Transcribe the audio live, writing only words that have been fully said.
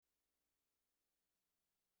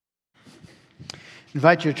I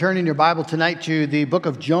invite you to turn in your Bible tonight to the book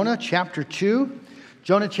of Jonah, chapter 2.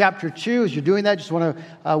 Jonah, chapter 2. As you're doing that, just want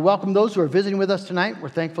to welcome those who are visiting with us tonight. We're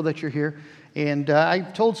thankful that you're here. And I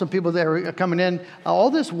told some people that are coming in, all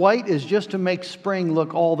this white is just to make spring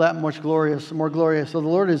look all that much more glorious. So the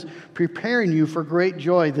Lord is preparing you for great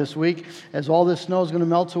joy this week as all this snow is going to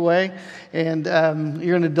melt away. And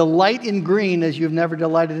you're going to delight in green as you've never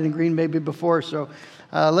delighted in green maybe before. So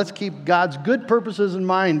let's keep God's good purposes in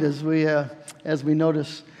mind as we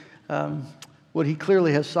notice what He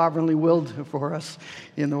clearly has sovereignly willed for us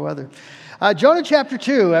in the weather. Jonah chapter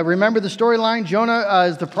 2, remember the storyline? Jonah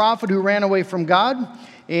is the prophet who ran away from God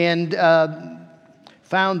and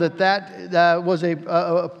found that was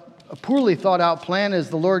a poorly thought out plan, as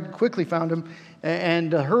the Lord quickly found him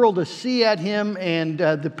and hurled a sea at him, and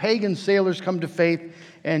the pagan sailors come to faith,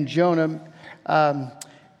 and Jonah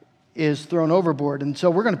is thrown overboard. And so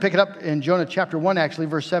we're going to pick it up in Jonah chapter 1, actually,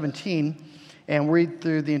 verse 17, and read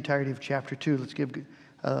through the entirety of chapter 2. Let's give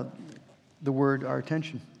the word our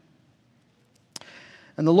attention.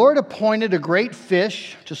 And the Lord appointed a great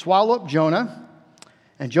fish to swallow up Jonah.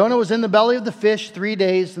 And Jonah was in the belly of the fish 3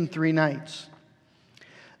 days and 3 nights.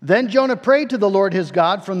 Then Jonah prayed to the Lord his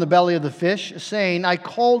God from the belly of the fish, saying, I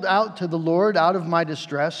called out to the Lord out of my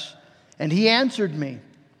distress, and He answered me.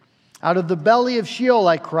 Out of the belly of Sheol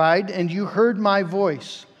I cried, and you heard my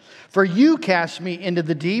voice. For you cast me into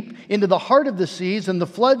the deep, into the heart of the seas, and the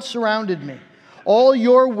floods surrounded me. All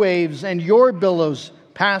your waves and your billows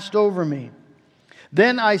passed over me.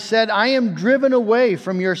 Then I said, I am driven away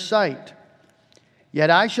from your sight. Yet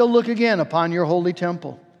I shall look again upon your holy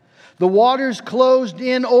temple. The waters closed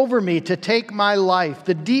in over me to take my life.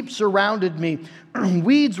 The deep surrounded me.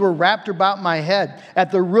 Weeds were wrapped about my head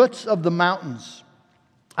at the roots of the mountains.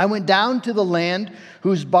 I went down to the land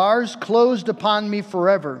whose bars closed upon me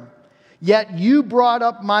forever. Yet you brought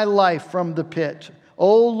up my life from the pit,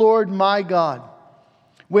 O Lord my God.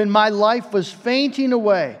 When my life was fainting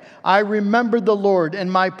away, I remembered the Lord,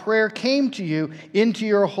 and my prayer came to you into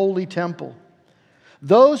your holy temple.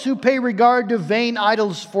 Those who pay regard to vain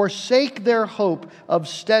idols forsake their hope of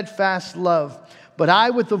steadfast love. But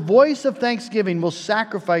I, with the voice of thanksgiving, will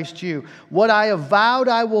sacrifice to you. What I have vowed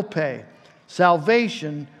I will pay.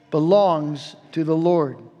 Salvation belongs to the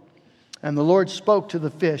Lord. And the Lord spoke to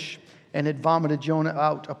the fish, and it vomited Jonah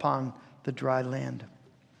out upon the dry land.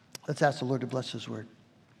 Let's ask the Lord to bless His word.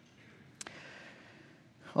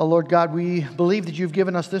 Oh, Lord God, we believe that You've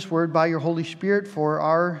given us this word by Your Holy Spirit for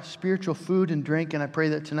our spiritual food and drink, and I pray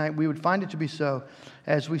that tonight we would find it to be so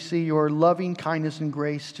as we see Your loving kindness and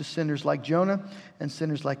grace to sinners like Jonah and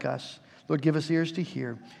sinners like us. Lord, give us ears to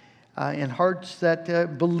hear and hearts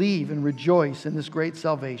that believe and rejoice in this great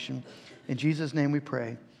salvation. In Jesus' name we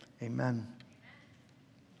pray. Amen.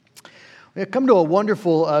 We have come to a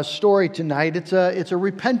wonderful story tonight. It's a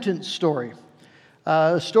repentance story.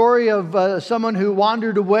 A story of someone who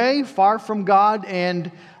wandered away far from God and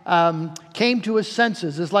came to his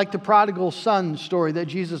senses. It's like the prodigal son story that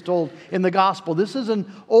Jesus told in the gospel. This is an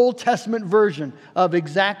Old Testament version of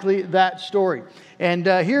exactly that story. And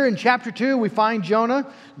here in chapter 2, we find Jonah,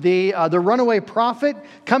 the runaway prophet,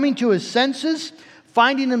 coming to his senses,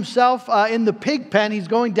 finding himself in the pig pen. He's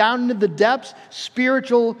going down into the depths,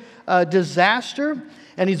 spiritual disaster.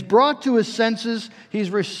 And he's brought to his senses.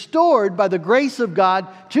 He's restored by the grace of God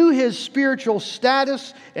to his spiritual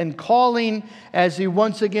status and calling as he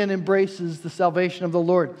once again embraces the salvation of the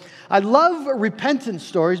Lord. I love repentance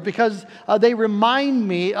stories because they remind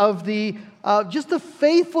me of just the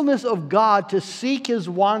faithfulness of God to seek His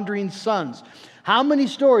wandering sons. How many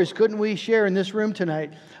stories couldn't we share in this room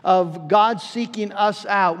tonight of God seeking us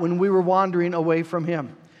out when we were wandering away from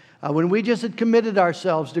Him? When we just had committed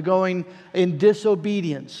ourselves to going in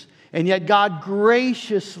disobedience. And yet God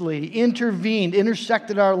graciously intervened,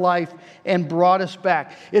 intersected our life, and brought us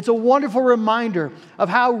back. It's a wonderful reminder of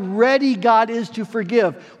how ready God is to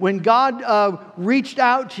forgive. When God reached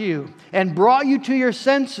out to you and brought you to your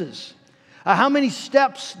senses, how many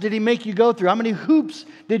steps did He make you go through? How many hoops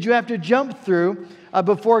did you have to jump through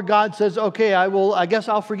before God says, okay, I guess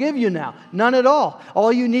I'll forgive you now? None at all.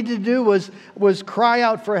 All you needed to do was cry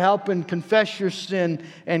out for help and confess your sin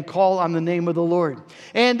and call on the name of the Lord.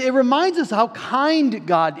 And it reminds us how kind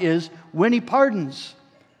God is when He pardons.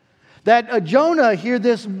 That Jonah here,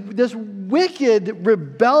 this wicked,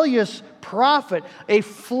 rebellious prophet, a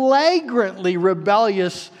flagrantly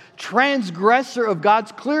rebellious transgressor of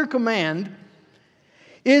God's clear command,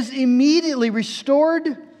 is immediately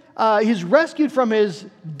restored He's rescued from his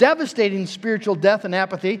devastating spiritual death and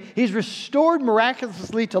apathy. He's restored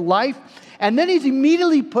miraculously to life. And then he's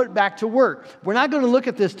immediately put back to work. We're not going to look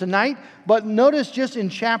at this tonight, but notice just in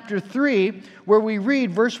chapter 3 where we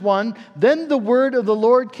read verse 1, "Then the word of the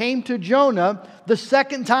Lord came to Jonah the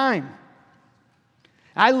second time."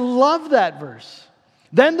 I love that verse.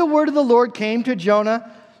 Then the word of the Lord came to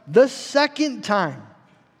Jonah the second time.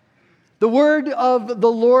 The word of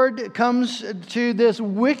the Lord comes to this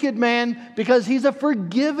wicked man because he's a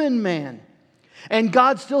forgiven man. And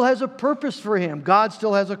God still has a purpose for him. God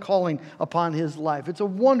still has a calling upon his life. It's a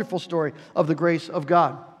wonderful story of the grace of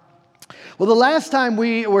God. Well, the last time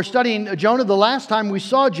we were studying Jonah, the last time we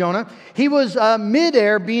saw Jonah, he was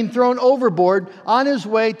midair being thrown overboard on his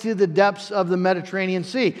way to the depths of the Mediterranean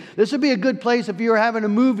Sea. This would be a good place if you were having a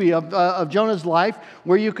movie of Jonah's life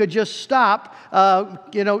where you could just stop,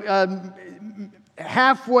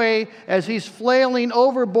 halfway as he's flailing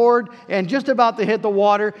overboard and just about to hit the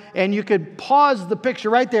water, and you could pause the picture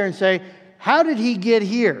right there and say, how did he get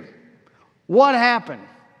here? What happened?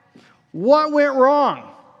 What went wrong?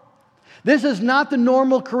 This is not the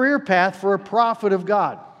normal career path for a prophet of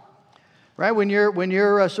God. Right? When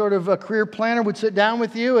you're sort of a career planner would sit down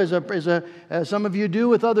with you, as some of you do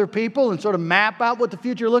with other people, and sort of map out what the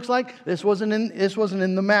future looks like, this wasn't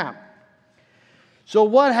in the map. So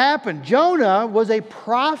what happened? Jonah was a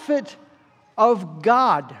prophet of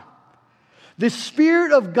God. The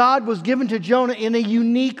Spirit of God was given to Jonah in a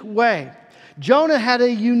unique way. Jonah had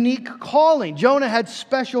a unique calling. Jonah had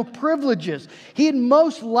special privileges. He had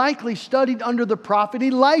most likely studied under the prophet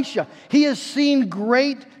Elisha. He has seen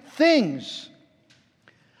great things.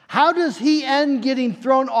 How does he end getting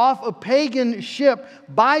thrown off a pagan ship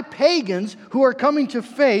by pagans who are coming to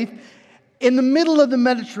faith in the middle of the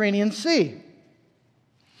Mediterranean Sea?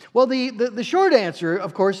 Well, the short answer,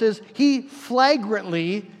 of course, is he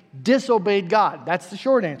flagrantly disobeyed God. That's the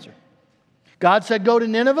short answer. God said, go to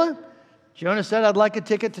Nineveh. Jonah said, I'd like a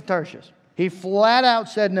ticket to Tarshish. He flat out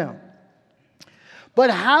said no. But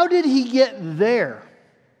how did he get there?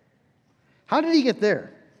 How did he get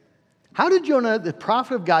there? How did Jonah, the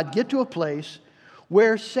prophet of God, get to a place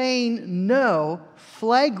where saying no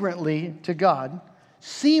flagrantly to God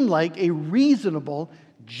seemed like a reasonable,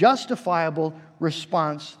 justifiable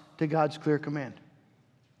response to God's clear command?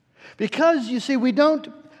 Because, you see, we don't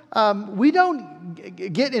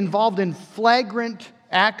get involved in flagrant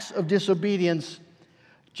acts of disobedience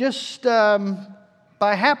just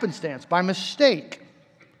by happenstance, by mistake.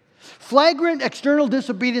 Flagrant external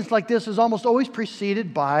disobedience like this is almost always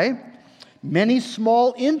preceded by many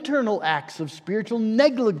small internal acts of spiritual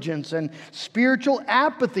negligence and spiritual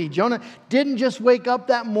apathy. Jonah didn't just wake up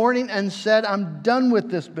that morning and said, I'm done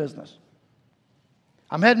with this business.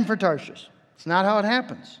 I'm heading for Tarshish. It's not how it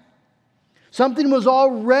happens. Something was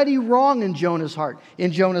already wrong in Jonah's heart,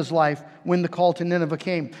 in Jonah's life, when the call to Nineveh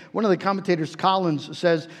came. One of the commentators, Collins,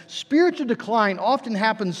 says, spiritual decline often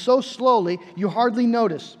happens so slowly you hardly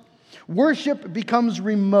notice. Worship becomes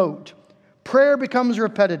remote. Prayer becomes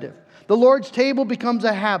repetitive. The Lord's table becomes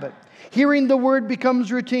a habit. Hearing the word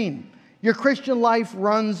becomes routine. Your Christian life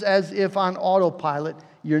runs as if on autopilot.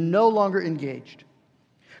 You're no longer engaged.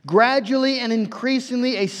 Gradually and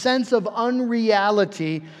increasingly, a sense of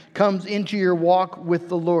unreality comes into your walk with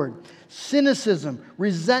the Lord. Cynicism,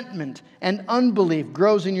 resentment, and unbelief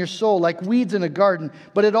grows in your soul like weeds in a garden,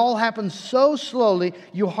 but it all happens so slowly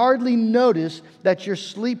you hardly notice that you're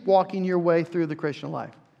sleepwalking your way through the Christian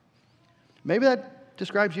life. Maybe that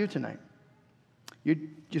describes you tonight.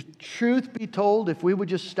 Just truth be told, if we would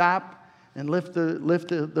just stop and lift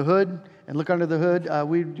the hood and look under the hood,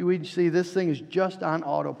 we'd see this thing is just on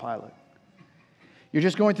autopilot. You're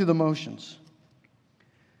just going through the motions.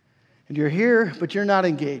 And you're here, but you're not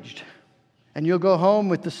engaged. And you'll go home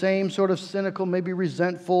with the same sort of cynical, maybe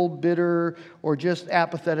resentful, bitter, or just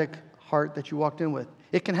apathetic heart that you walked in with.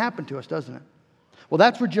 It can happen to us, doesn't it? Well,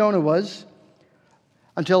 that's where Jonah was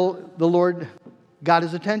until the Lord got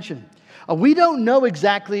his attention. We don't know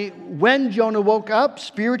exactly when Jonah woke up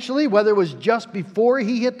spiritually, whether it was just before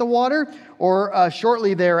he hit the water or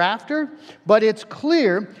shortly thereafter. But it's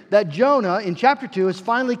clear that Jonah, in chapter 2, has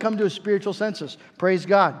finally come to a spiritual senses. Praise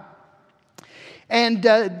God.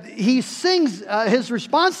 And he sings, his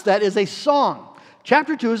response to that is a song.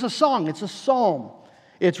 Chapter 2 is a song. It's a psalm.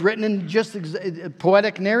 It's written in just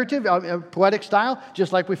poetic narrative, poetic style,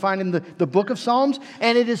 just like we find in the book of Psalms.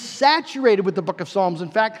 And it is saturated with the book of Psalms.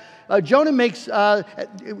 In fact, Jonah makes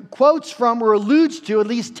quotes from or alludes to at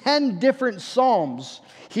least 10 different psalms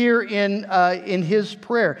here in his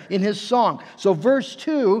prayer, in his song. So verse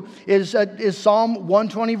 2 is Psalm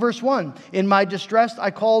 120, verse 1. In my distress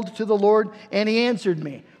I called to the Lord, and he answered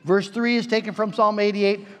me. Verse 3 is taken from Psalm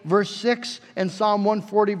 88, verse 6, and Psalm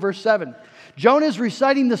 140, verse 7. Jonah is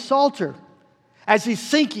reciting the Psalter as he's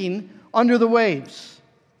sinking under the waves.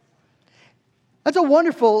 That's a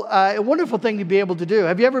wonderful thing to be able to do.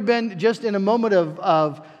 Have you ever been just in a moment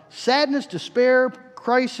of sadness, despair,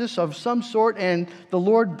 crisis of some sort, and the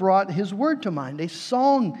Lord brought His word to mind, a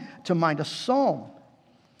song to mind, a psalm?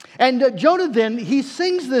 And Jonah then, he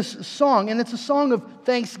sings this song, and it's a song of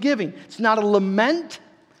thanksgiving. It's not a lament.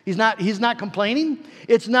 He's not complaining.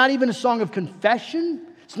 It's not even a song of confession.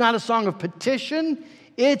 It's not a song of petition.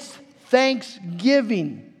 It's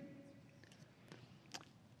thanksgiving.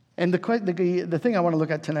 And the thing I want to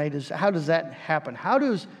look at tonight is, how does that happen? How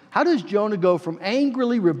does Jonah go from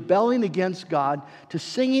angrily rebelling against God to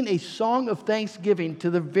singing a song of thanksgiving to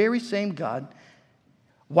the very same God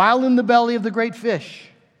while in the belly of the great fish?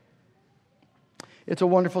 It's a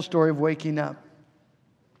wonderful story of waking up.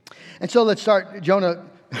 And so let's start Jonah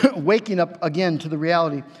waking up again to the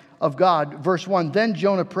reality of God. Verse 1, then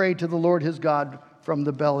Jonah prayed to the Lord his God from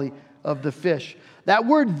the belly of the fish. That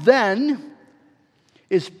word then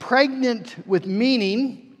is pregnant with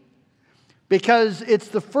meaning because it's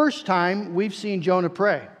the first time we've seen Jonah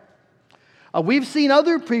pray. We've seen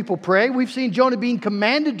other people pray. We've seen Jonah being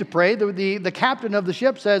commanded to pray. The captain of the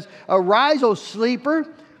ship says, arise, O sleeper,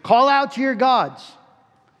 call out to your gods.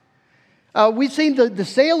 We've seen the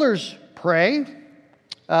sailors pray.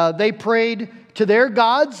 They prayed to their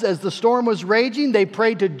gods as the storm was raging. They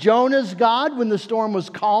prayed to Jonah's God when the storm was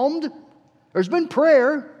calmed. There's been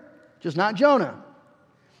prayer, just not Jonah.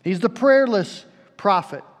 He's the prayerless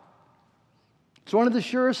prophet. It's one of the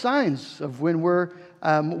surest signs of when we're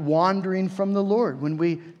wandering from the Lord, when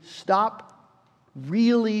we stop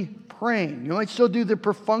really praying. You might still do the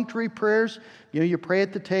perfunctory prayers. You pray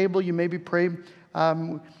at the table. You maybe pray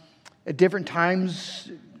at different times,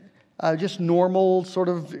 just normal sort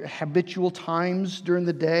of habitual times during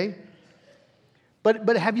the day.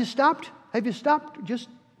 But have you stopped? Have you stopped just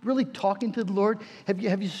really talking to the Lord? Have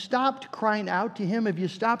you stopped crying out to Him? Have you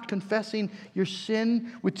stopped confessing your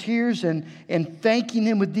sin with tears and thanking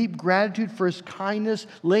Him with deep gratitude for His kindness,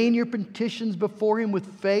 laying your petitions before Him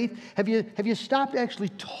with faith? Have you stopped actually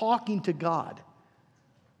talking to God?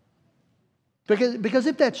 Because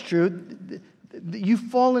if that's true, you've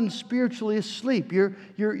fallen spiritually asleep.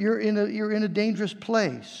 You're in a dangerous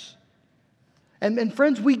place. And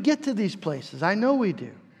friends, we get to these places. I know we do.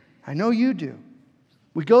 I know you do.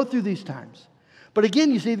 We go through these times. But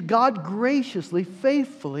again, you see, God graciously,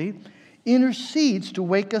 faithfully intercedes to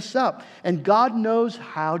wake us up. And God knows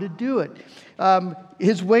how to do it.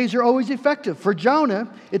 His ways are always effective. For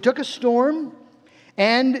Jonah, it took a storm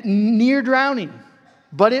and near drowning.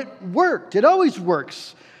 But it worked. It always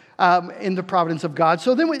works in the providence of God.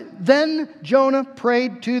 So then Jonah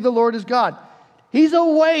prayed to the Lord his God. He's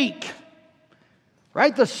awake.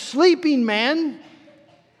 Right? The sleeping man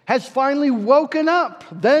has finally woken up.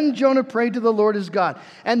 Then Jonah prayed to the Lord his God.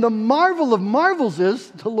 And the marvel of marvels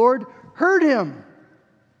is the Lord heard him.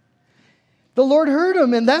 The Lord heard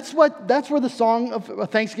him, and that's where the song of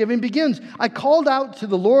thanksgiving begins. I called out to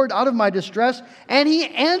the Lord out of my distress, and He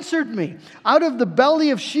answered me. Out of the belly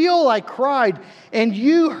of Sheol I cried, and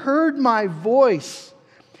you heard my voice.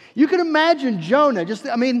 You can imagine Jonah.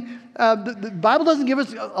 The Bible doesn't give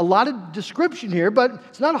us a lot of description here, but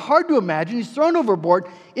it's not hard to imagine. He's thrown overboard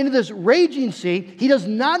into this raging sea. He does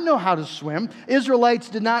not know how to swim. Israelites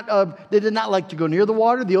did not like to go near the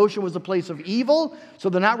water. The ocean was a place of evil, so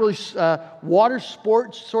they're not really water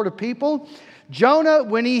sports sort of people. Jonah,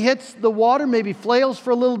 when he hits the water, maybe flails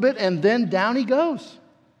for a little bit, and then down he goes.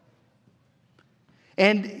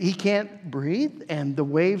 And he can't breathe, and the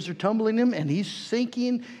waves are tumbling him, and he's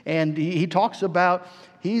sinking, and he talks about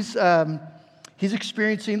he's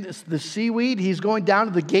experiencing the seaweed. He's going down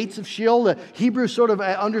to the gates of Sheol. The Hebrew sort of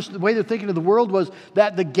the way they're thinking of the world was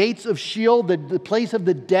that the gates of Sheol, the place of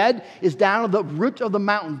the dead, is down at the root of the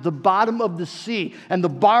mountain, the bottom of the sea. And the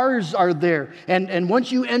bars are there. And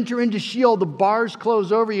once you enter into Sheol, the bars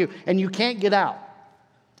close over you, and you can't get out.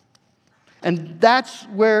 And that's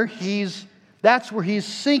where he's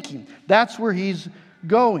sinking. That's where he's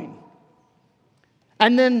going.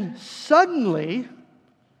 And then suddenly,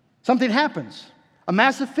 something happens. A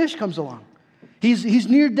massive fish comes along. He's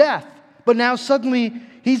near death, but now suddenly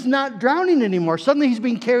he's not drowning anymore. Suddenly he's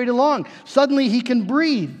being carried along. Suddenly he can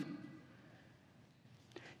breathe.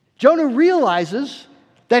 Jonah realizes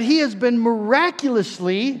that he has been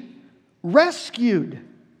miraculously rescued.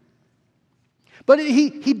 But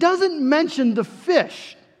he doesn't mention the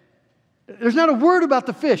fish. There's not a word about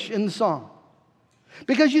the fish in the song.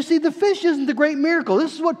 Because you see, the fish isn't the great miracle.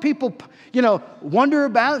 This is what people, wonder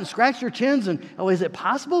about and scratch their chins. And, is it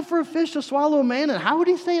possible for a fish to swallow a man? And how would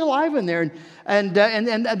he stay alive in there? And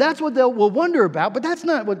that's what they'll wonder about. But that's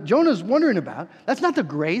not what Jonah's wondering about. That's not the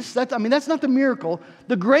grace. That's not the miracle.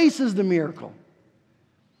 The grace is the miracle.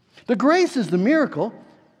 The grace is the miracle.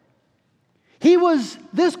 He was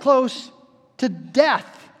this close to death.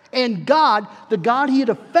 And God, the God he had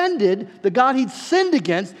offended, the God he'd sinned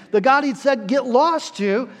against, the God he'd said get lost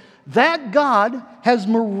to, that God has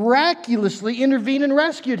miraculously intervened and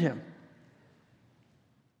rescued him.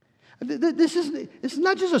 This is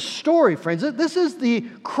not just a story, friends. This is the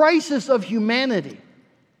crisis of humanity.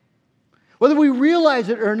 Whether we realize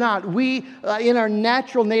it or not, we, in our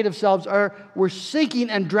natural native selves, we're sinking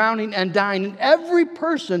and drowning and dying. And every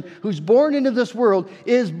person who's born into this world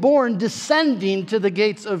is born descending to the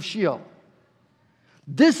gates of Sheol.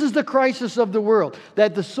 This is the crisis of the world,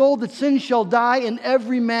 that the soul that sins shall die, and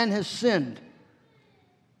every man has sinned.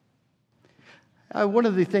 One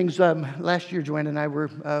of the things, last year, Joanna and I were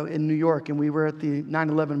in New York, and we were at the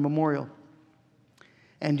 9/11 Memorial.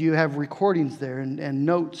 And you have recordings there and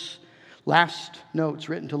notes, last notes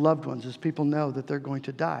written to loved ones as people know that they're going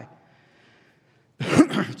to die.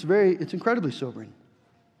 It's incredibly sobering.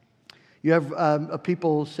 You have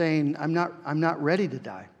people saying, I'm not ready to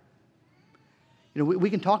die. We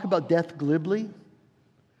can talk about death glibly,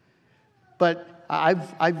 but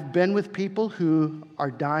I've been with people who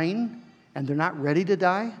are dying and they're not ready to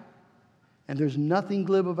die, and there's nothing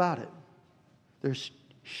glib about it. There's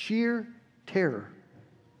sheer terror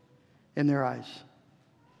in their eyes.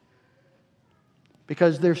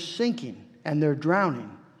 Because they're sinking and they're drowning.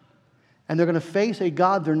 And they're going to face a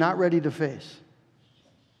God they're not ready to face.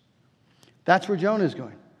 That's where Jonah is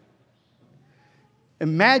going.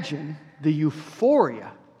 Imagine the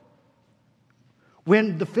euphoria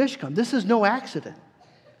when the fish come. This is no accident.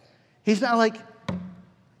 He's not like,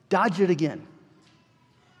 dodge it again.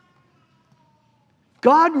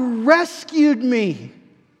 God rescued me.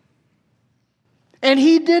 And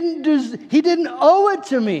he didn't owe it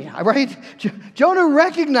to me, right? Jonah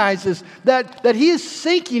recognizes that he is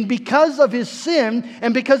sinking because of his sin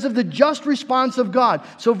and because of the just response of God.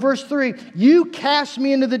 So verse 3, you cast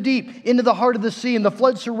me into the deep, into the heart of the sea, and the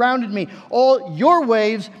flood surrounded me. All your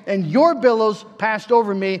waves and your billows passed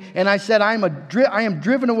over me, and I said, I am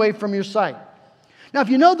driven away from your sight. Now, if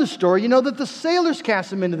you know the story, you know that the sailors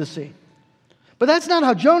cast him into the sea. But that's not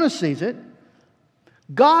how Jonah sees it.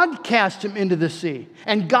 God cast him into the sea,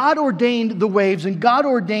 and God ordained the waves, and God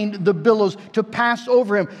ordained the billows to pass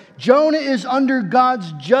over him. Jonah is under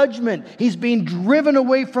God's judgment. He's being driven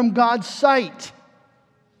away from God's sight.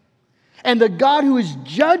 And the God who is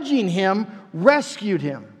judging him rescued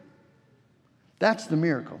him. That's the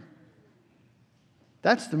miracle.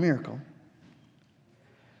 That's the miracle.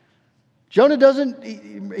 Jonah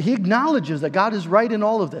he acknowledges that God is right in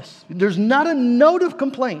all of this. There's not a note of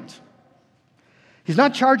complaint. He's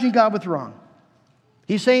not charging God with wrong.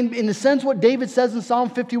 He's saying, in a sense, what David says in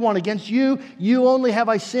Psalm 51, against you only have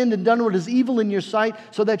I sinned and done what is evil in your sight,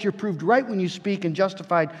 so that you're proved right when you speak and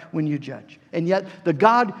justified when you judge. And yet, the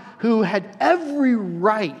God who had every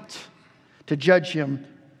right to judge him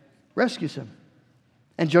rescues him.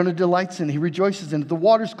 And Jonah delights in it. He rejoices in it. The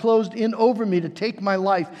waters closed in over me to take my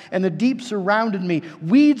life, and the deep surrounded me.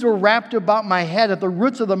 Weeds were wrapped about my head at the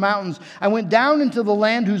roots of the mountains. I went down into the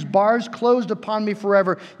land whose bars closed upon me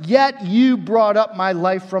forever. Yet you brought up my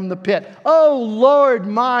life from the pit. Oh, Lord,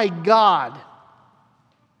 my God.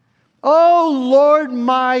 Oh, Lord,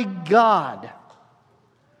 my God.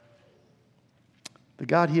 The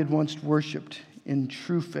God he had once worshipped in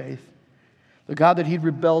true faith. The God that he'd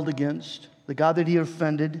rebelled against. The God that he had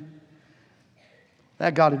offended,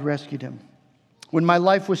 that God had rescued him. When my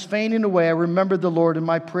life was fainting away, I remembered the Lord, and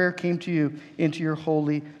my prayer came to you into your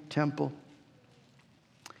holy temple.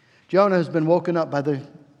 Jonah has been woken up by the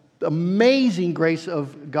amazing grace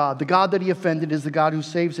of God. The God that he offended is the God who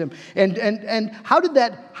saves him. And how did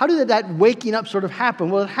that waking up sort of happen?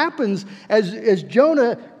 Well, it happens as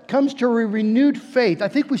Jonah comes to a renewed faith. I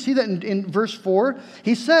think we see that in verse 4.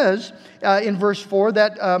 He says in verse 4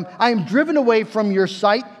 that I am driven away from your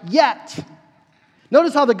sight, yet.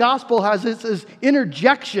 Notice how the gospel has this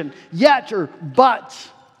interjection, yet or but.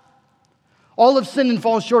 All have sinned and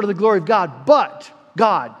fallen short of the glory of God, but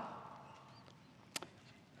God.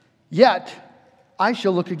 Yet I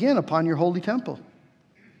shall look again upon your holy temple.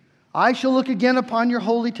 I shall look again upon your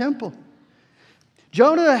holy temple.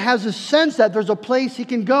 Jonah has a sense that there's a place he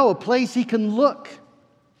can go, a place he can look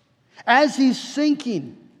as he's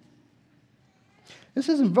sinking. This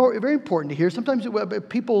is very, very important to hear. Sometimes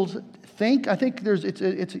people think. I think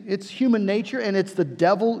it's human nature, and it's the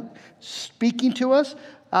devil speaking to us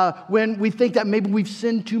when we think that maybe we've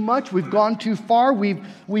sinned too much, we've gone too far, we've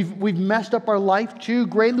messed up our life too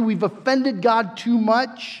greatly, we've offended God too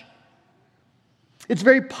much. It's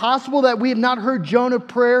very possible that we have not heard Jonah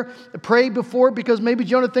pray before because maybe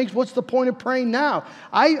Jonah thinks, what's the point of praying now?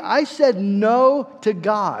 I said no to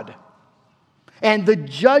God. And the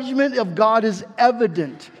judgment of God is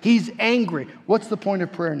evident. He's angry. What's the point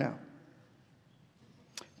of prayer now?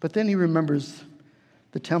 But then he remembers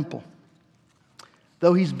the temple.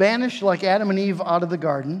 Though he's banished like Adam and Eve out of the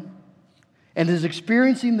garden and is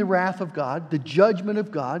experiencing the wrath of God, the judgment of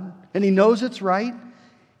God, and he knows it's right,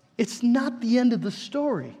 it's not the end of the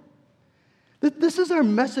story. This is our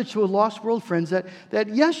message to a lost world, friends, that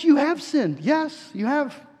yes, you have sinned. Yes, you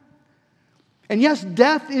have. And yes,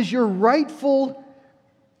 death is your rightful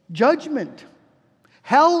judgment.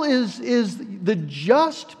 Hell is the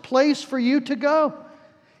just place for you to go.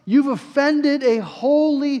 You've offended a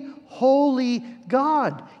holy, holy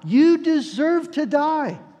God. You deserve to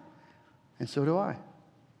die. And so do I.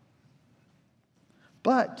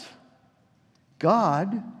 But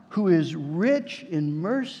God, who is rich in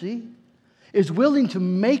mercy, is willing to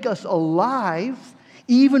make us alive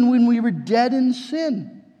even when we were dead in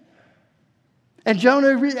sin. And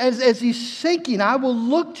Jonah, as he's thinking, I will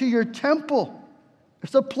look to your temple.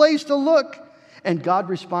 There's a place to look. And God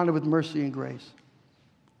responded with mercy and grace.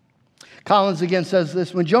 Collins again says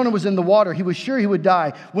this, when Jonah was in the water, he was sure he would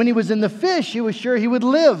die. When he was in the fish, he was sure he would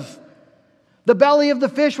live. The belly of the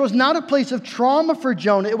fish was not a place of trauma for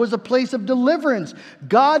Jonah. It was a place of deliverance.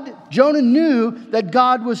 Jonah knew that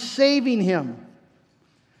God was saving him.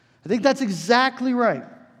 I think that's exactly right.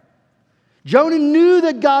 Jonah knew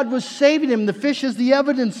that God was saving him. The fish is the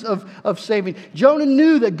evidence of saving. Jonah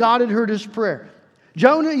knew that God had heard his prayer.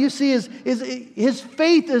 Jonah, you see, his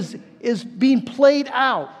faith is being played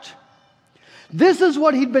out. This is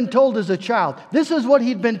what he'd been told as a child. This is what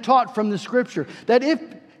he'd been taught from the Scripture. That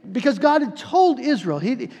because God had told Israel,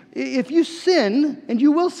 if you sin, and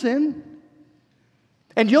you will sin,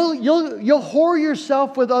 and you'll whore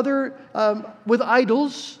yourself with with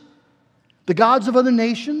idols, the gods of other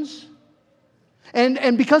nations,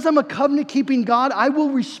 and because I'm a covenant-keeping God, I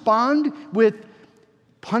will respond with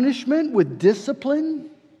punishment, with discipline.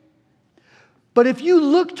 But if you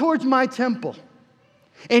look towards my temple,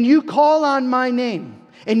 and you call on my name,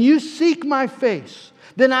 and you seek my face,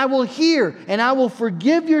 then I will hear, and I will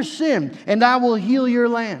forgive your sin, and I will heal your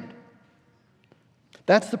land.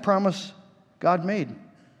 That's the promise God made.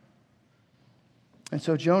 And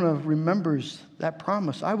so Jonah remembers that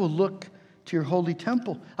promise. I will look to your holy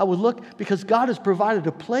temple. I will look because God has provided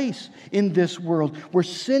a place in this world where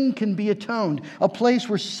sin can be atoned, a place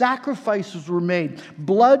where sacrifices were made,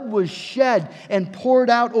 blood was shed and poured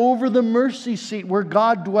out over the mercy seat where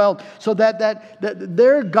God dwelt, so that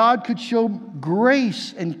there God could show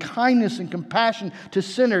grace and kindness and compassion to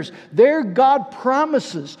sinners. There God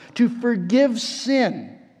promises to forgive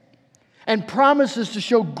sin and promises to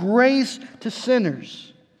show grace to sinners.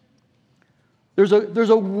 There's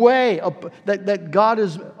a way that God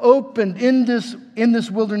has opened in this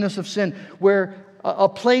wilderness of sin, where a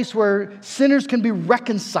place where sinners can be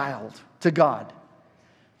reconciled to God.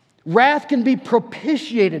 Wrath can be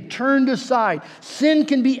propitiated, turned aside. Sin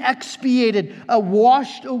can be expiated,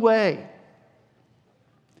 washed away.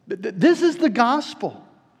 This is the gospel.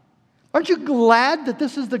 Aren't you glad that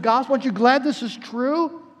this is the gospel? Aren't you glad this is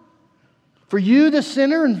true? For you, the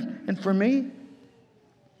sinner, and for me?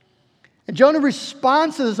 And Jonah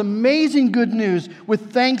responds to this amazing good news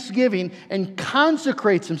with thanksgiving and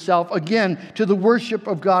consecrates himself again to the worship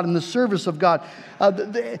of God and the service of God.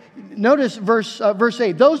 Notice verse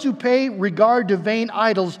 8. Those who pay regard to vain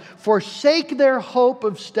idols forsake their hope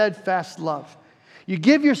of steadfast love. You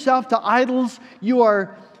give yourself to idols,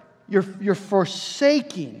 you're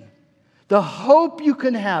forsaking the hope you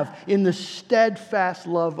can have in the steadfast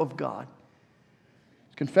love of God.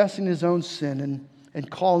 Confessing his own sin and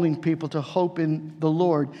calling people to hope in the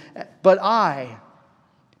Lord. But I,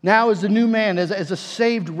 now as a new man, as a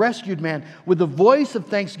saved, rescued man, with the voice of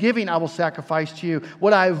thanksgiving I will sacrifice to you.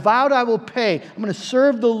 What I vowed I will pay. I'm going to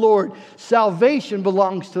serve the Lord. Salvation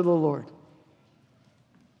belongs to the Lord.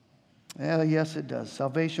 Yes, it does.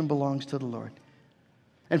 Salvation belongs to the Lord.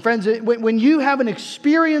 And friends, when you have an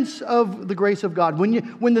experience of the grace of God,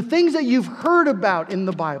 when the things that you've heard about in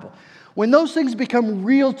the Bible, when those things become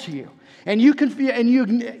real to you, and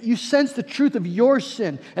you sense the truth of your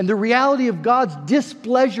sin and the reality of God's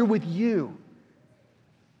displeasure with you,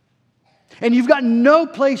 and you've got no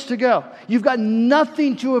place to go, you've got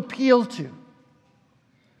nothing to appeal to,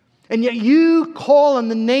 And yet you call on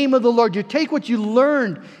the name of the Lord. You take what you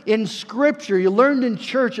learned in Scripture, you learned in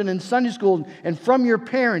church and in Sunday school and from your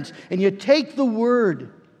parents, and you take the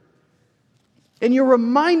Word. And you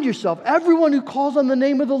remind yourself, everyone who calls on the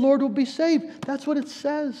name of the Lord will be saved. That's what it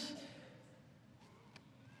says.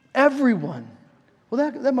 Everyone.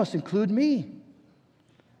 Well, that must include me.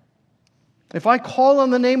 If I call on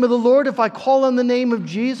the name of the Lord, if I call on the name of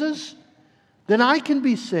Jesus, then I can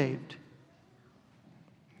be saved.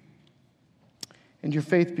 And your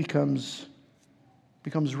faith becomes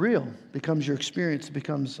real, becomes your experience,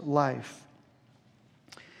 becomes life.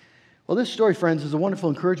 Well, this story, friends, is a wonderful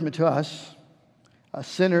encouragement to us,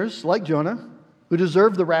 sinners like Jonah, who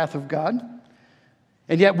deserve the wrath of God.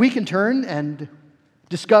 And yet we can turn and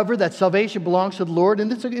discover that salvation belongs to the Lord.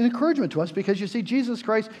 And it's an encouragement to us because, you see, Jesus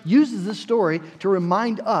Christ uses this story to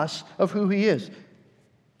remind us of who He is.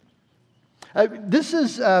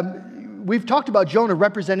 We've talked about Jonah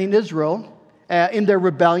representing Israel in their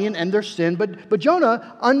rebellion and their sin. But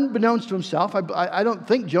Jonah, unbeknownst to himself, I don't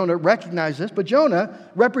think Jonah recognized this, but Jonah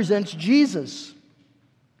represents Jesus.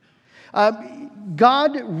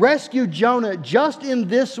 God rescued Jonah just in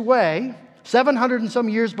this way, 700 and some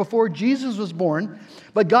years before Jesus was born.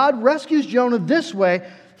 But God rescues Jonah this way,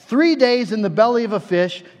 3 days in the belly of a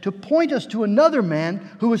fish, to point us to another man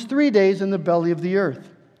who was 3 days in the belly of the earth.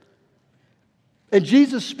 And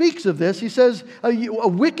Jesus speaks of this. He says, a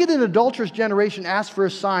wicked and adulterous generation asks for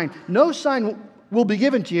a sign. No sign will be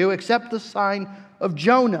given to you except the sign of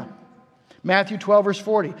Jonah. Matthew 12, verse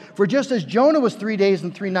 40. For just as Jonah was 3 days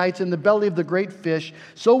and 3 nights in the belly of the great fish,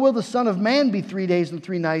 so will the Son of Man be 3 days and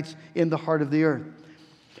 3 nights in the heart of the earth.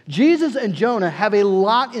 Jesus and Jonah have a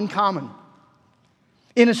lot in common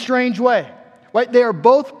in a strange way. Right? They are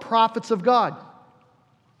both prophets of God.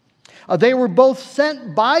 They were both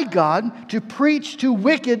sent by God to preach to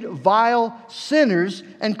wicked, vile sinners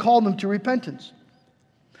and call them to repentance.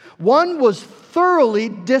 One was thoroughly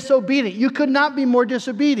disobedient. You could not be more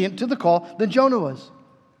disobedient to the call than Jonah was.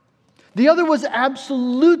 The other was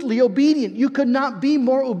absolutely obedient. You could not be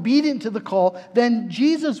more obedient to the call than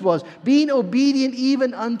Jesus was, being obedient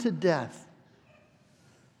even unto death.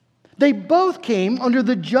 They both came under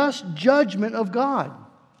the just judgment of God.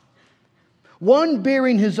 One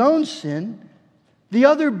bearing his own sin, the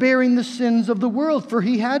other bearing the sins of the world, for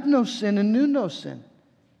he had no sin and knew no sin.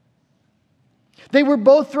 They were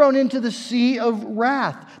both thrown into the sea of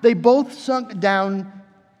wrath. They both sunk down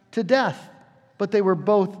to death, but they were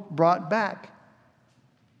both brought back.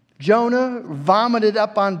 Jonah vomited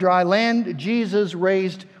up on dry land, Jesus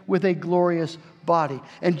raised with a glorious body.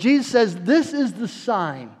 And Jesus says, this is the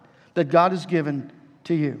sign that God has given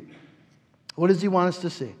to you. What does He want us to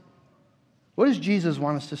see? What does Jesus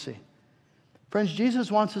want us to see? Friends,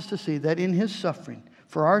 Jesus wants us to see that in His suffering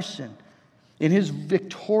for our sin, in His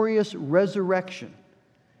victorious resurrection,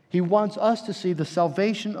 He wants us to see the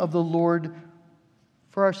salvation of the Lord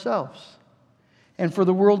for ourselves and for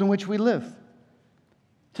the world in which we live.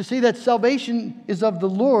 To see that salvation is of the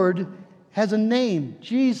Lord has a name,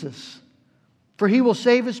 Jesus. For He will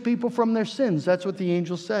save His people from their sins. That's what the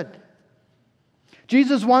angel said.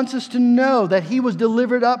 Jesus wants us to know that He was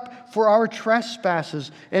delivered up for our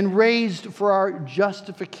trespasses and raised for our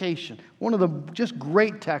justification. One of the just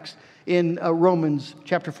great texts in Romans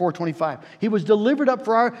chapter 4:25. He was delivered up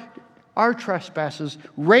for our trespasses,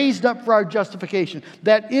 raised up for our justification.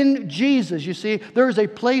 That in Jesus, you see, there is a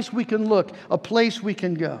place we can look, a place we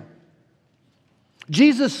can go.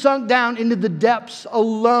 Jesus sunk down into the depths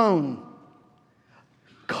alone,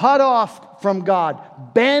 cut off from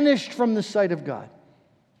God, banished from the sight of God.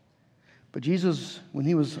 But Jesus, when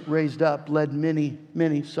He was raised up, led many,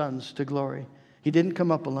 many sons to glory. He didn't come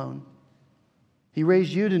up alone. He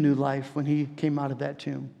raised you to new life when He came out of that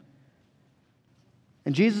tomb.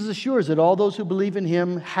 And Jesus assures that all those who believe in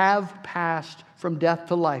Him have passed from death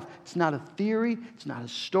to life. It's not a theory, it's not a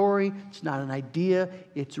story, it's not an idea,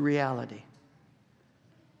 it's reality.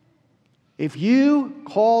 If you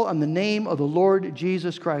call on the name of the Lord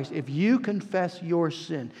Jesus Christ, if you confess your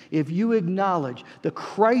sin, if you acknowledge the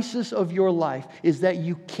crisis of your life is that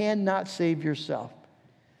you cannot save yourself,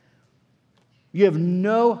 you have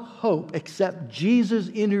no hope except Jesus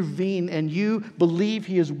intervene and you believe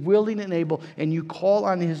He is willing and able and you call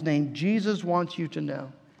on His name, Jesus wants you to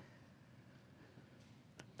know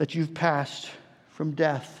that you've passed from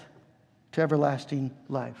death to everlasting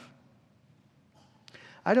life.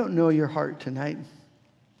 I don't know your heart tonight,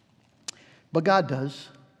 but God does.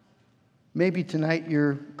 Maybe tonight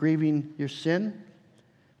you're grieving your sin.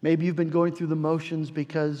 Maybe you've been going through the motions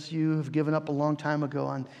because you have given up a long time ago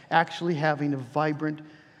on actually having a vibrant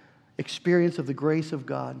experience of the grace of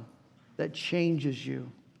God that changes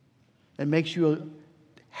you. and makes you a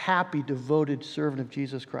happy, devoted servant of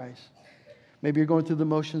Jesus Christ. Maybe you're going through the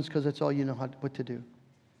motions because that's all you know what to do.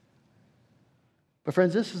 But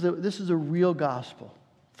friends, this is a real gospel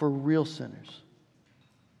for real sinners.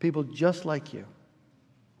 People just like you.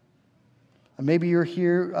 And maybe you're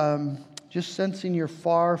here just sensing you're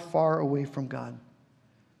far, far away from God.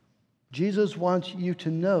 Jesus wants you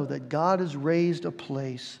to know that God has raised a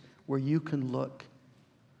place where you can look.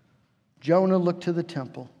 Jonah looked to the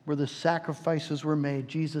temple where the sacrifices were made.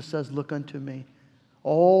 Jesus says, "Look unto me.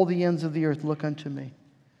 All the ends of the earth, look unto me."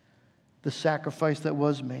 The sacrifice that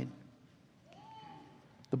was made.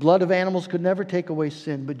 The blood of animals could never take away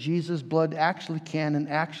sin, but Jesus' blood actually can and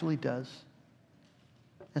actually does.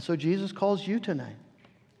 And so Jesus calls you tonight.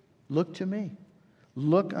 Look to me.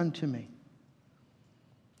 Look unto me.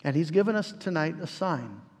 And He's given us tonight a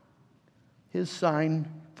sign. His sign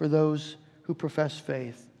for those who profess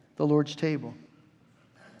faith, the Lord's table.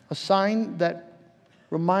 A sign that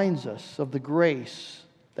reminds us of the grace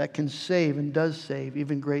that can save and does save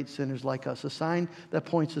even great sinners like us. A sign that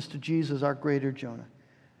points us to Jesus, our greater Jonah,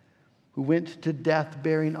 who went to death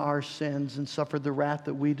bearing our sins and suffered the wrath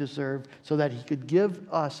that we deserve so that He could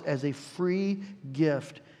give us as a free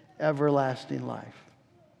gift everlasting life.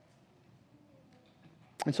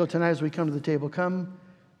 And so tonight as we come to the table, come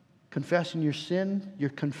confessing your sin,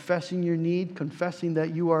 you're confessing your need, confessing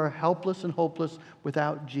that you are helpless and hopeless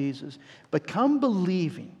without Jesus. But come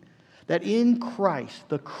believing that in Christ,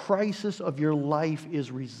 the crisis of your life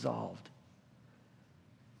is resolved.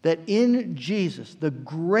 That in Jesus, the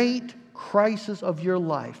great crisis of your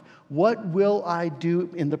life, what will I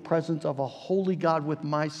do in the presence of a holy God with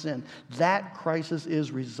my sin? That crisis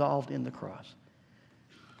is resolved in the cross.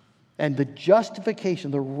 And the justification,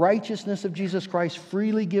 the righteousness of Jesus Christ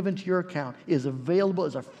freely given to your account is available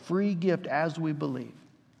as a free gift as we believe.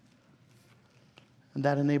 And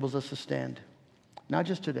that enables us to stand, not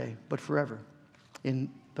just today, but forever, in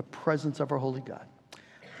the presence of our holy God.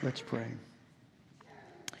 Let's pray.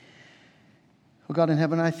 Oh God in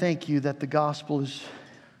heaven, I thank you that the gospel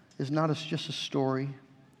is not just a story.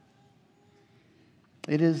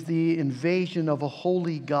 It is the invasion of a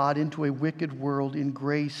holy God into a wicked world in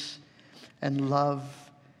grace and love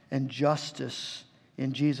and justice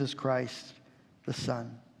in Jesus Christ, the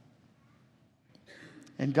Son.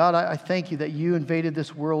 And God, I thank you that you invaded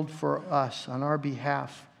this world for us on our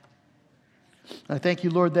behalf. And I thank you,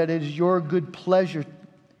 Lord, that it is your good pleasure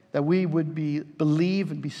that we would believe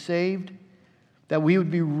and be saved, that we would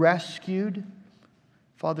be rescued.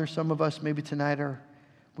 Father, some of us maybe tonight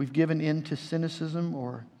we've given in to cynicism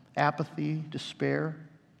or apathy, despair.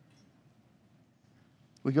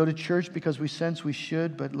 We go to church because we sense we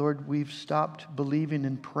should, but Lord, we've stopped believing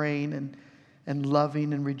and praying and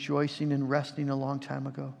loving and rejoicing and resting a long time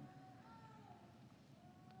ago.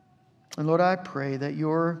 And Lord, I pray that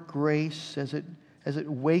your grace, as it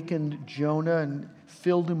wakened Jonah and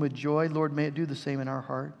filled him with joy, Lord, may it do the same in our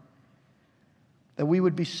heart. That we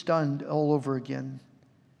would be stunned all over again.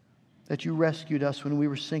 That you rescued us when we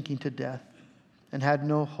were sinking to death and had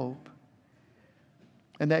no hope.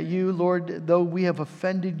 And that you, Lord, though we have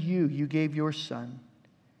offended you, you gave your Son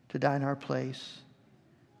to die in our place.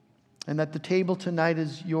 And that the table tonight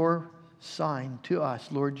is your sign to us,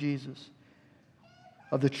 Lord Jesus,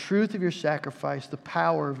 of the truth of your sacrifice, the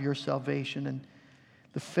power of your salvation, and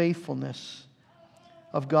the faithfulness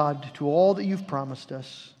of God to all that you've promised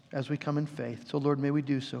us as we come in faith. So, Lord, may we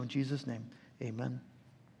do so in Jesus' name. Amen.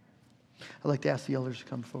 I'd like to ask the elders to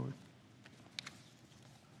come forward.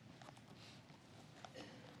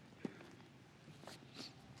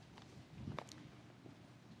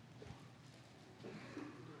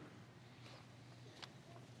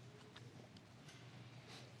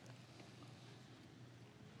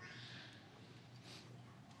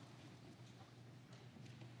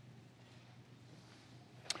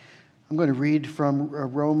 I'm going to read from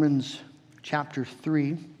Romans chapter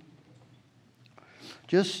 3,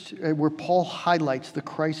 just where Paul highlights the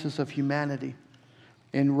crisis of humanity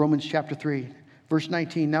in Romans chapter 3. Verse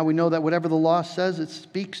 19, now we know that whatever the law says, it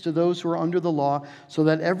speaks to those who are under the law, so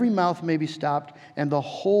that every mouth may be stopped and the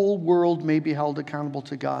whole world may be held accountable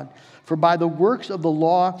to God. For by the works of the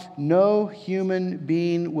law, no human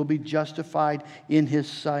being will be justified in his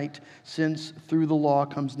sight, since through the law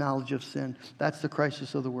comes knowledge of sin. That's the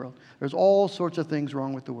crisis of the world. There's all sorts of things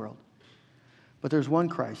wrong with the world. But there's one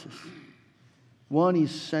crisis, one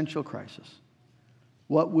essential crisis.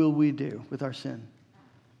 What will we do with our sin?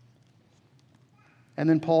 And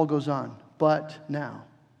then Paul goes on, but now,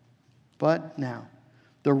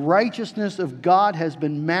 The righteousness of God has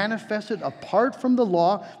been manifested apart from the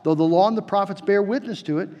law, though the law and the prophets bear witness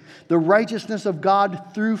to it. The righteousness of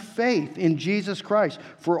God through faith in Jesus Christ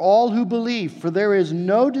for all who believe. For there is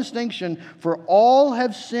no distinction, for all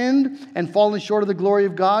have sinned and fallen short of the glory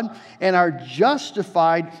of God, and are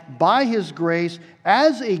justified by His grace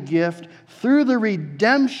as a gift through the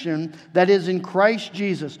redemption that is in Christ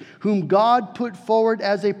Jesus, whom God put forward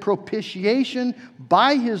as a propitiation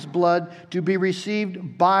by His blood to be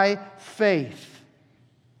received by faith.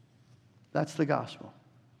 That's the gospel.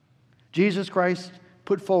 Jesus Christ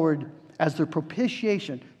put forward as the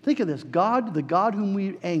propitiation. Think of this. God, the God whom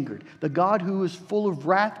we angered, the God who is full of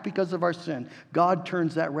wrath because of our sin, God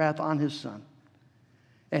turns that wrath on His Son.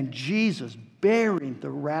 And Jesus, bearing the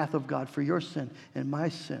wrath of God for your sin and my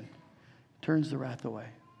sin, turns the wrath away.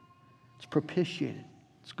 It's propitiated.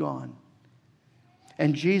 It's gone.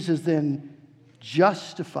 And Jesus then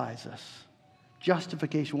justifies us.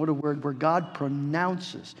 Justification, what a word, where God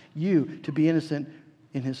pronounces you to be innocent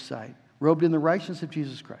in His sight, robed in the righteousness of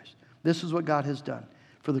Jesus Christ. This is what God has done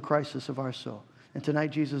for the crisis of our soul. And tonight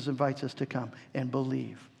Jesus invites us to come and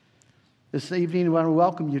believe. This evening, I want to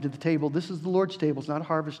welcome you to the table. This is the Lord's table. It's not a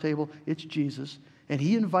harvest table. It's Jesus. And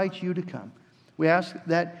He invites you to come. We ask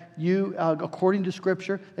that you, according to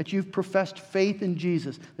Scripture, that you've professed faith in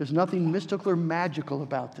Jesus. There's nothing mystical or magical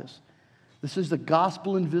about this. This is the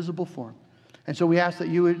gospel in visible form. And so we ask that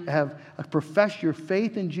you would have professed your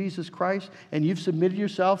faith in Jesus Christ, and you've submitted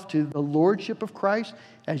yourself to the lordship of Christ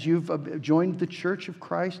as you've joined the church of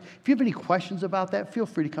Christ. If you have any questions about that, feel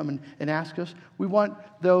free to come and ask us. We want,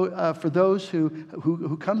 though, for those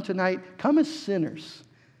who come tonight, come as sinners.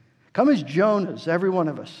 Come as Jonahs, every one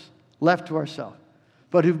of us, left to ourselves,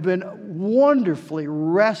 but who've been wonderfully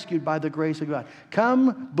rescued by the grace of God.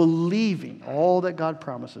 Come believing all that God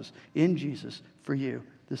promises in Jesus for you,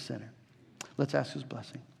 the sinner. Let's ask His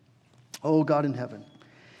blessing. Oh, God in heaven,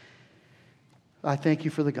 I thank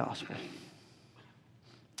You for the gospel.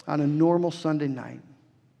 On a normal Sunday night,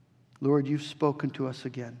 Lord, You've spoken to us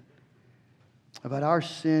again about our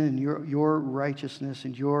sin and your righteousness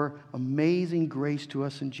and Your amazing grace to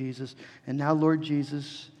us in Jesus. And now, Lord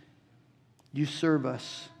Jesus, You serve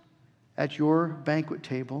us at Your banquet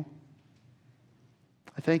table.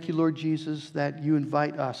 I thank You, Lord Jesus, that You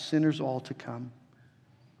invite us, sinners all, to come.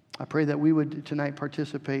 I pray that we would tonight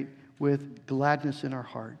participate with gladness in our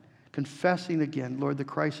heart, confessing again, Lord, the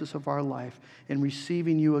crisis of our life and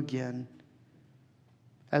receiving You again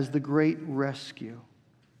as the great rescue,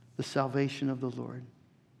 the salvation of the Lord.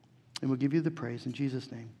 And we'll give You the praise in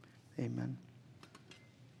Jesus' name. Amen.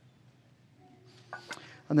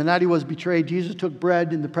 On the night He was betrayed, Jesus took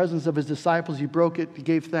bread in the presence of His disciples. He broke it, He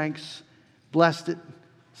gave thanks, blessed it,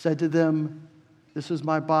 said to them, "This is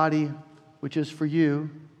My body, which is for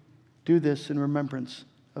you. Do this in remembrance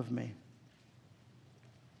of Me."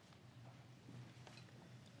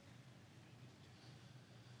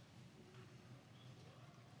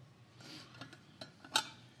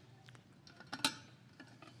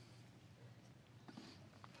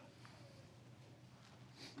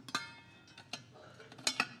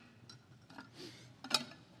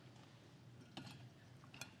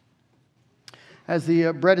 As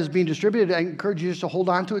the bread is being distributed, I encourage you just to hold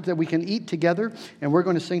on to it that we can eat together, and we're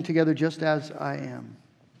going to sing together, "Just As I Am."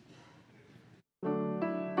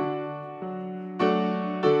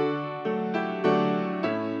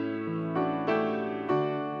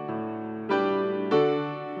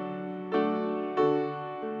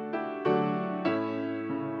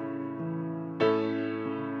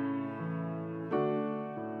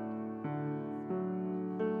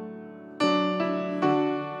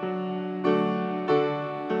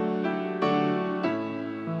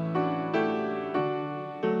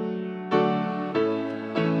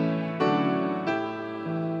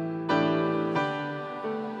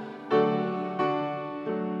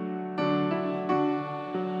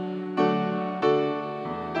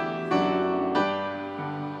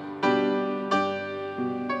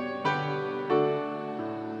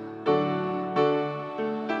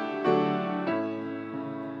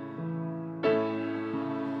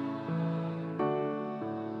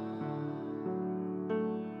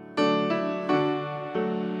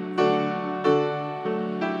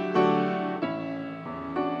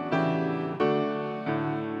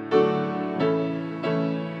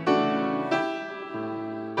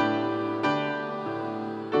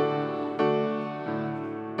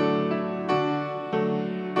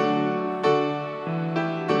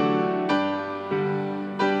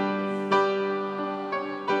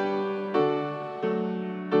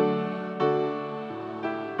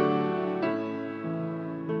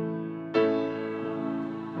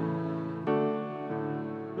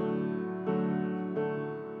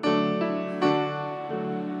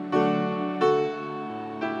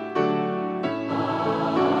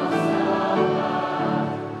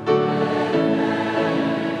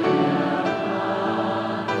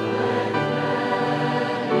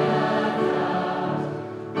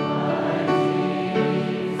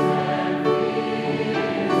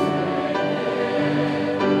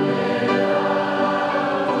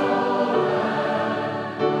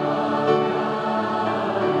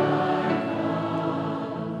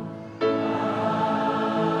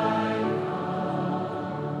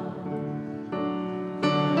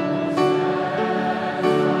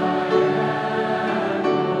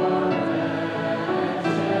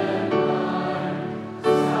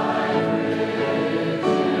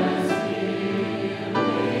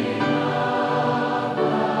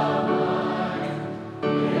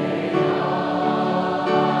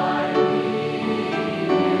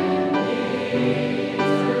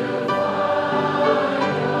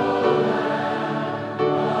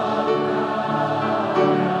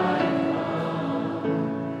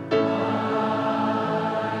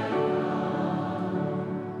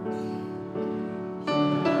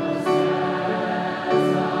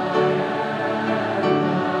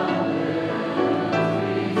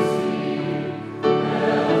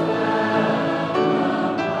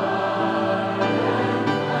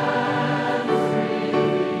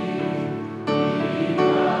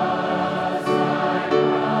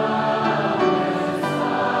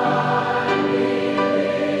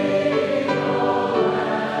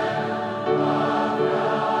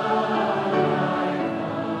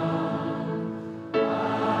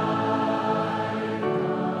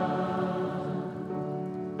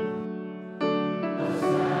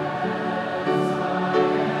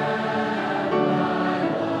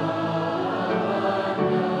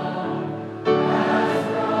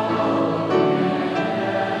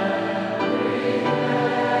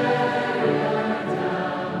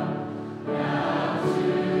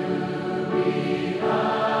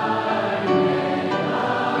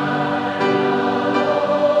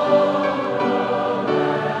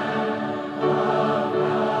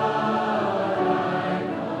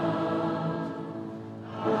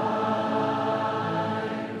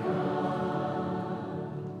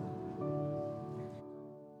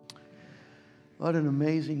 What an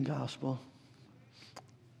amazing gospel.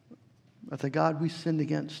 That the God we sinned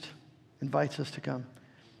against invites us to come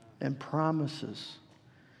and promises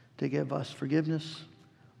to give us forgiveness,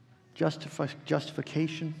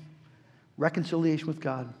 justification, reconciliation with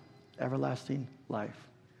God, everlasting life.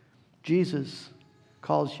 Jesus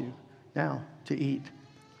calls you now to eat,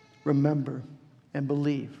 remember, and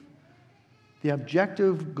believe the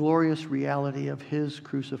objective, glorious reality of his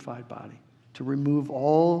crucified body, to remove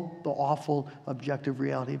all the awful, objective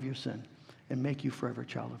reality of your sin and make you forever a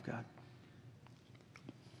child of God.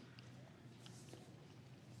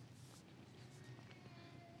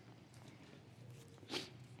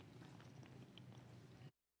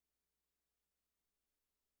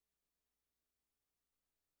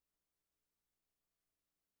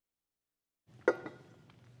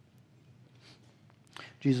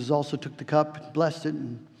 Jesus also took the cup, blessed it,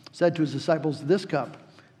 and said to his disciples, "This cup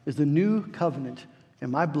is the new covenant in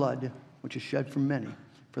my blood, which is shed for many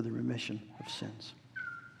for the remission of sins."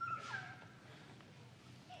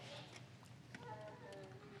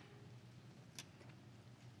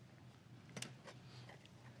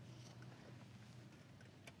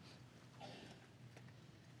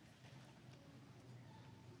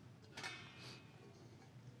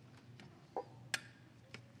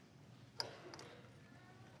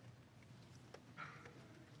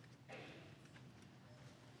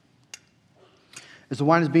 As the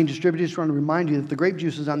wine is being distributed, I just want to remind you that the grape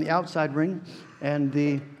juice is on the outside ring, and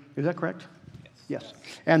is that correct? Yes.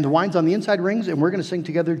 And the wine's on the inside rings, and we're going to sing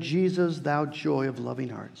together, "Jesus, Thou Joy of Loving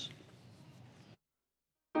Hearts."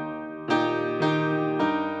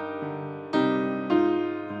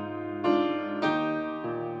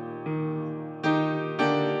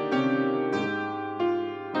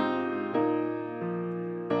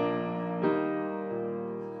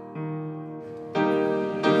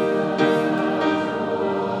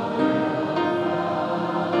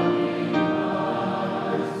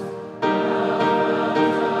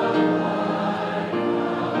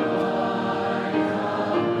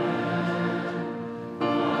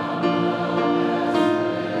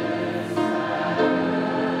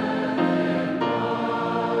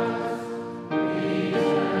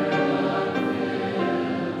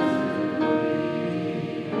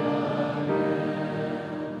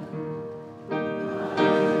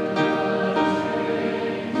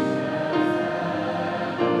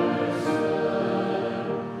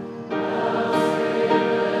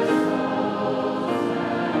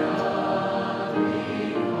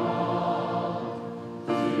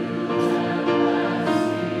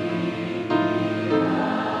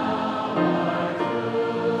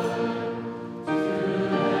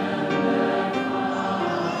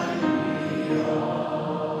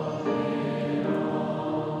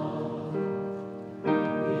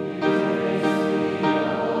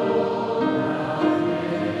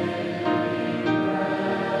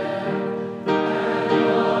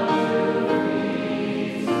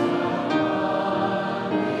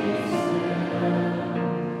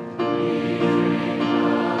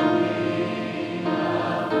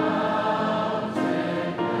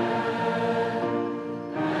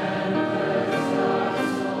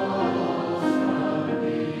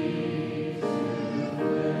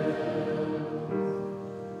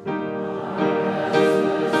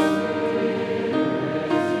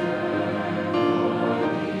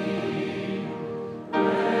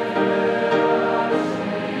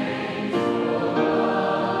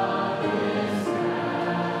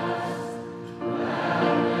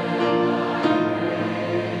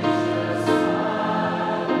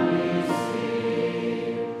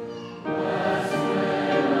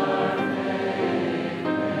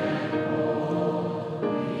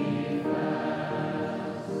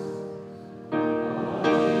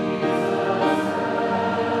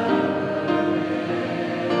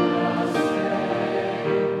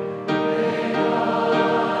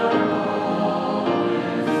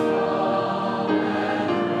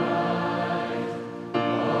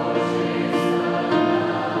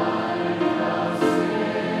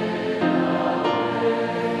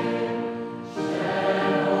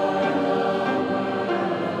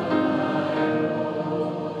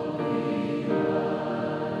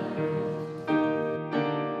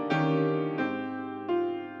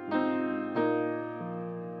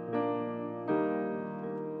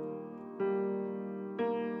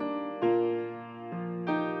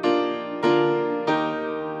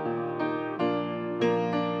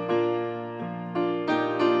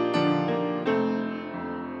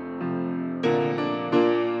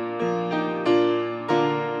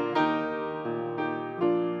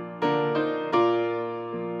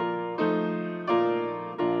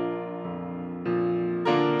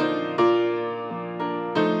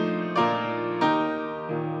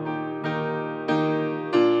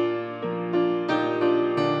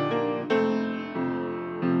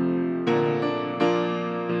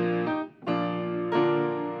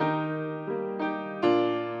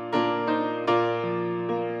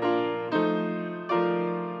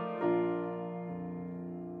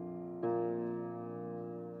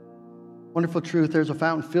 Wonderful truth, there's a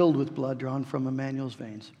fountain filled with blood drawn from Emmanuel's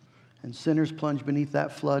veins, and sinners plunged beneath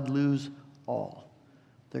that flood lose all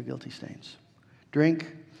their guilty stains.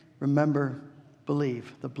 Drink, remember,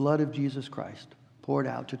 believe the blood of Jesus Christ poured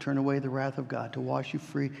out to turn away the wrath of God, to wash you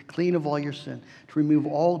free, clean of all your sin, to remove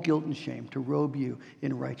all guilt and shame, to robe you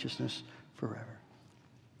in righteousness forever.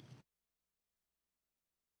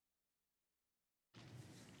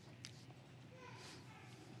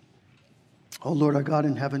 Oh Lord, our God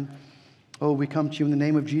in heaven, oh, we come to you in the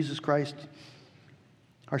name of Jesus Christ,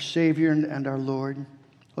 our Savior and our Lord.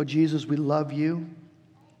 Oh, Jesus, we love you.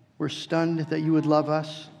 We're stunned that you would love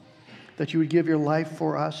us, that you would give your life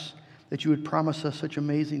for us, that you would promise us such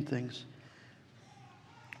amazing things.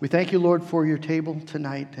 We thank you, Lord, for your table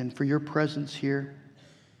tonight and for your presence here.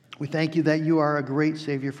 We thank you that you are a great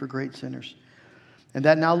Savior for great sinners. And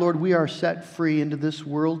that now, Lord, we are set free into this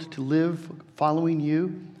world to live following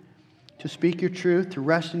you, to speak your truth, to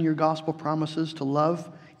rest in your gospel promises, to love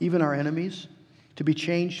even our enemies, to be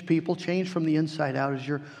changed people, changed from the inside out as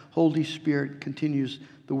your Holy Spirit continues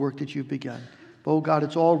the work that you've begun. Oh God,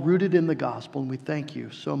 it's all rooted in the gospel, and we thank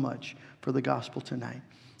you so much for the gospel tonight.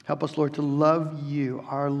 Help us, Lord, to love you,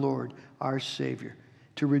 our Lord, our Savior,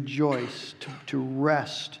 to rejoice, to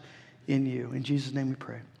rest in you. In Jesus' name we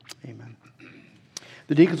pray. Amen.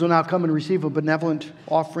 The deacons will now come and receive a benevolent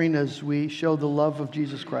offering as we show the love of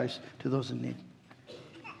Jesus Christ to those in need.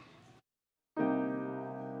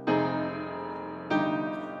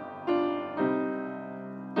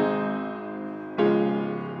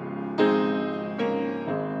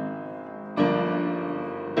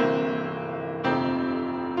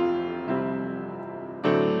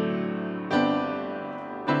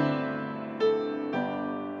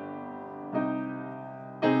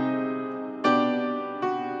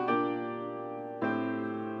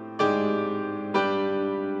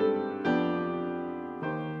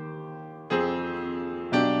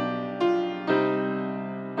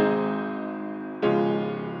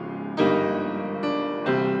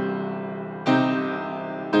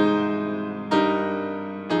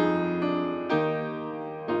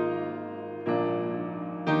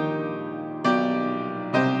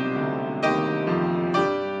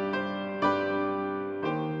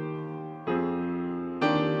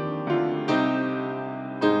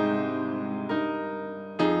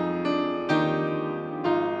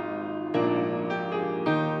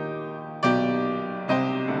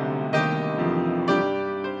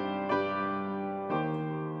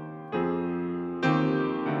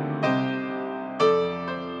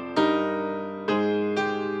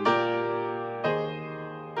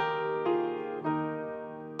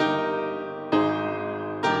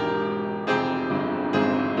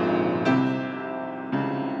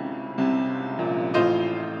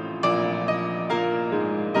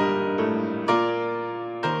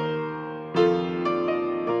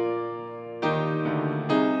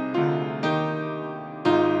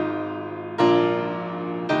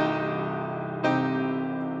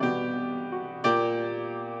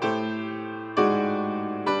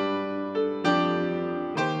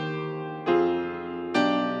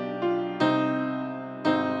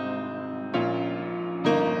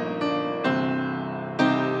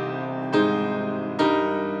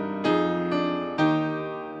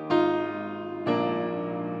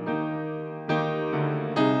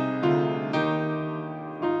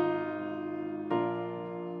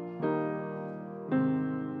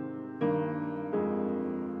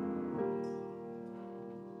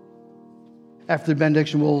 After the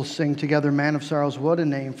benediction, we'll sing together, Man of Sorrows, What a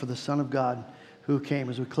Name for the Son of God who came,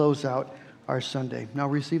 as we close out our Sunday. Now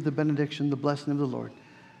receive the benediction, the blessing of the Lord.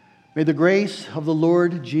 May the grace of the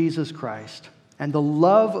Lord Jesus Christ and the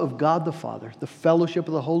love of God the Father, the fellowship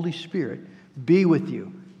of the Holy Spirit, be with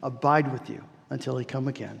you, abide with you until he come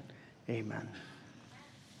again. Amen.